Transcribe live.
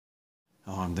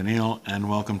Hello, I'm Daniel, and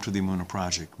welcome to the Emunah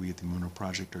Project. We at the Emunah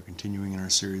Project are continuing in our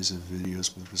series of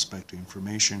videos with respect to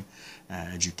information,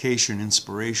 education,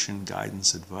 inspiration,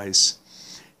 guidance, advice.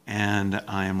 And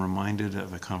I am reminded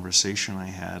of a conversation I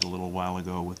had a little while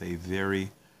ago with a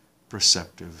very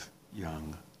perceptive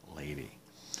young lady.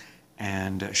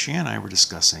 And she and I were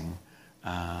discussing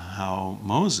why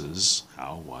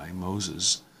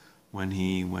Moses, when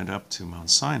he went up to Mount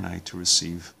Sinai to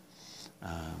receive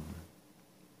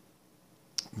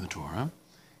the Torah,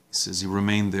 he says he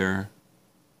remained there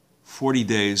 40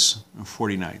 days and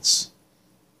 40 nights,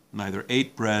 neither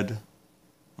ate bread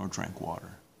nor drank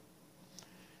water.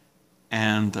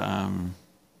 And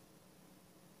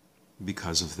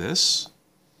because of this,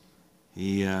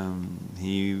 he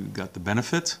got the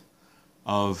benefit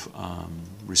of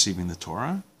receiving the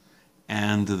Torah,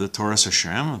 and the Torah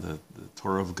Hashem, the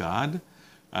Torah of God,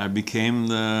 became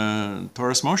the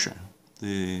Torah Moshe,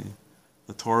 the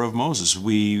Torah of Moses.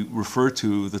 We refer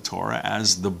to the Torah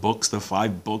as the books, the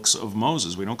 5 books of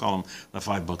Moses. We don't call them the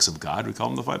 5 books of God. We call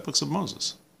them the 5 books of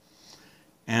Moses.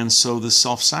 And so this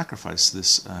self-sacrifice,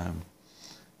 this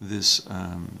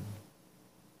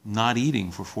not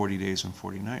eating for 40 days and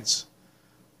 40 nights,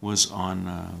 was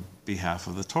on behalf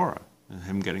of the Torah,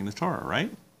 him getting the Torah,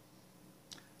 right?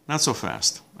 Not so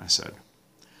fast, I said.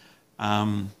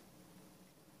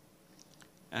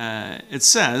 It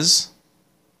says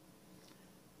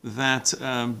that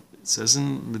it says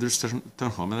in Midrash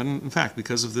Tanchum that in fact,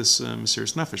 because of this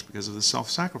Mesiras Nefesh, because of this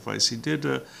self-sacrifice, he did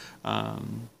the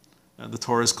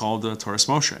Torah is called Torah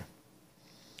Moshe.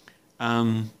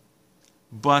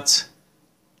 But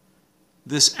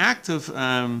this act of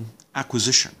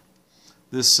acquisition,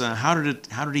 this how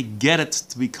did he get it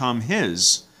to become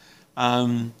his?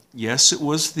 Yes, it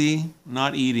was the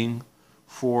not eating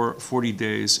for 40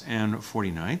 days and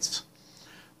 40 nights,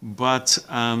 but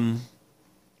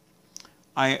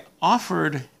I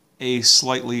offered a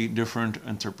slightly different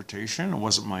interpretation. It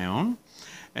wasn't my own.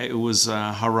 It was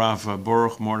Harav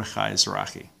Boruch Mordechai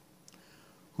Ezrachi,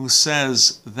 who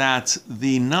says that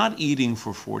the not eating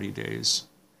for 40 days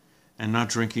and not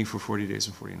drinking for 40 days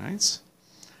and 40 nights,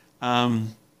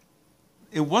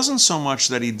 it wasn't so much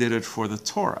that he did it for the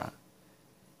Torah.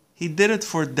 He did it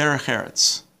for Derekh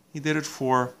Eretz. He did it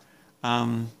for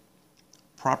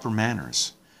proper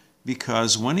manners.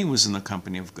 Because when he was in the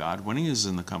company of God, when he was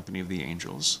in the company of the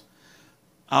angels,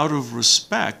 out of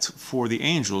respect for the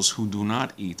angels who do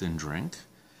not eat and drink,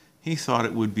 he thought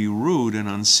it would be rude and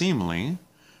unseemly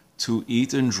to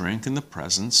eat and drink in the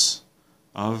presence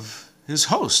of his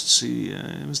hosts.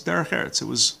 It was Derekh Eretz.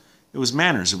 It was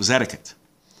manners. It was etiquette.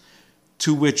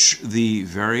 To which the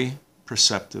very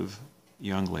perceptive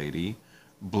young lady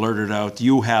blurted out,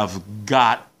 "You have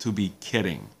got to be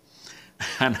kidding."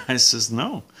 And I says,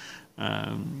 no.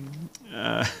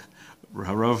 Rav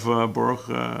Boruch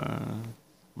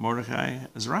Mordechai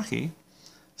Ezrachi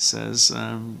says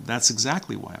that's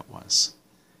exactly why it was.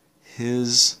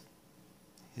 His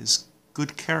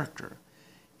good character,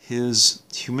 his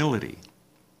humility,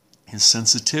 his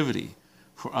sensitivity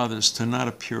for others, to not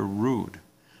appear rude,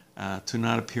 to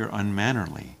not appear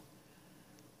unmannerly.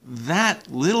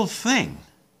 That little thing,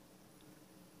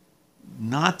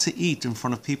 not to eat in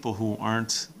front of people who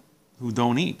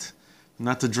don't eat,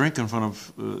 not to drink in front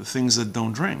of things that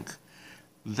don't drink.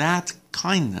 That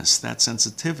kindness, that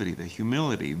sensitivity, the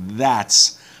humility,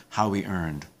 that's how he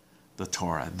earned the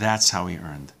Torah. That's how he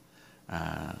earned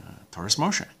Torah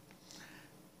Moshe.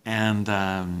 And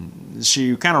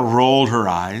she kind of rolled her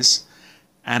eyes,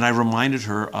 and I reminded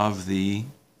her of the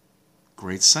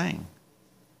great saying,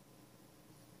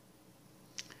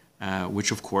 which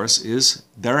of course is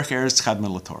Derekh Eretz Chad Min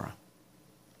LaTorah.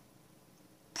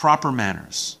 Proper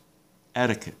manners,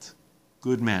 etiquette,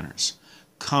 good manners,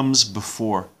 comes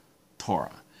before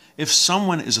Torah. If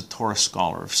someone is a Torah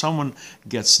scholar, if someone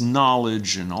gets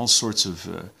knowledge and all sorts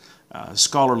of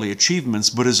scholarly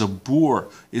achievements, but is a boor,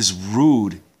 is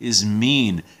rude, is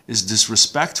mean, is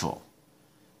disrespectful,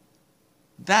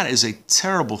 that is a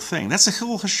terrible thing. That's a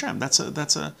Chilul Hashem. That's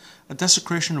a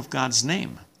desecration of God's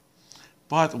name.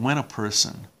 But when a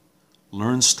person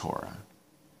learns Torah,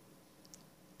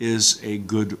 is a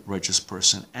good, righteous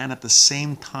person, and at the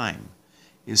same time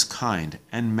is kind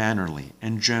and mannerly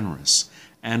and generous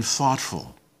and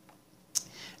thoughtful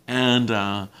and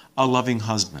a loving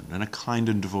husband and a kind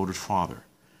and devoted father,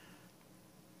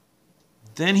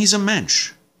 then he's a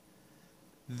mensch.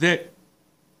 Then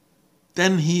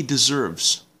he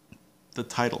deserves the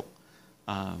title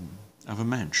of a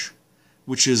mensch,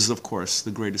 which is, of course,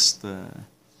 the greatest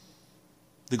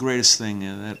thing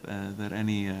that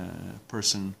any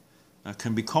person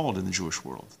can be called in the Jewish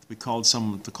world. To call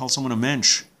someone a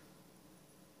mensch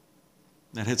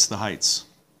that hits the heights.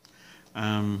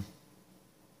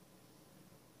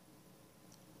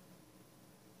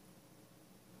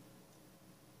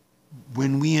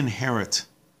 When we inherit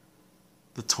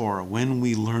the Torah, when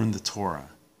we learn the Torah,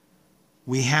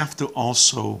 we have to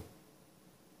also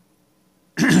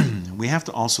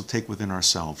take within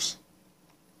ourselves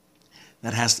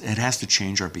that it has to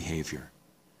change our behavior.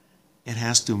 It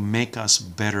has to make us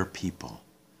better people.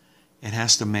 It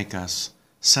has to make us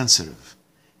sensitive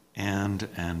and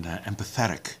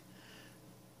empathetic.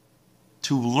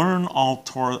 To learn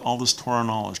all this Torah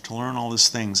knowledge, to learn all these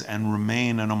things, and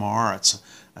remain an Amaretz,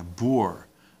 a boor,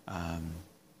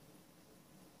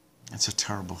 it's a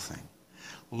terrible thing.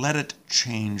 Let it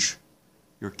change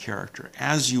your character.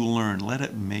 As you learn, let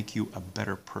it make you a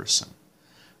better person.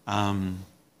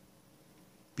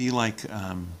 Be like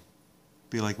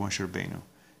Moshe Rabbeinu.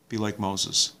 Be like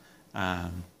Moses.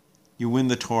 You win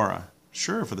the Torah.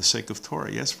 Sure, for the sake of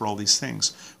Torah. Yes, for all these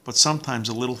things. But sometimes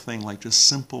a little thing like just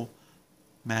simple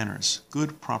manners,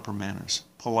 good, proper manners,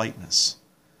 politeness.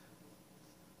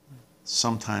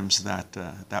 Sometimes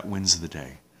that wins the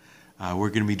day. We're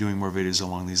going to be doing more videos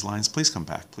along these lines. Please come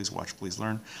back. Please watch. Please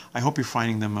learn. I hope you're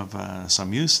finding them of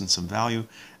some use and some value.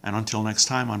 And until next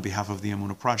time, on behalf of the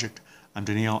Emunah Project, I'm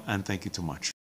Daniel, and thank you too much.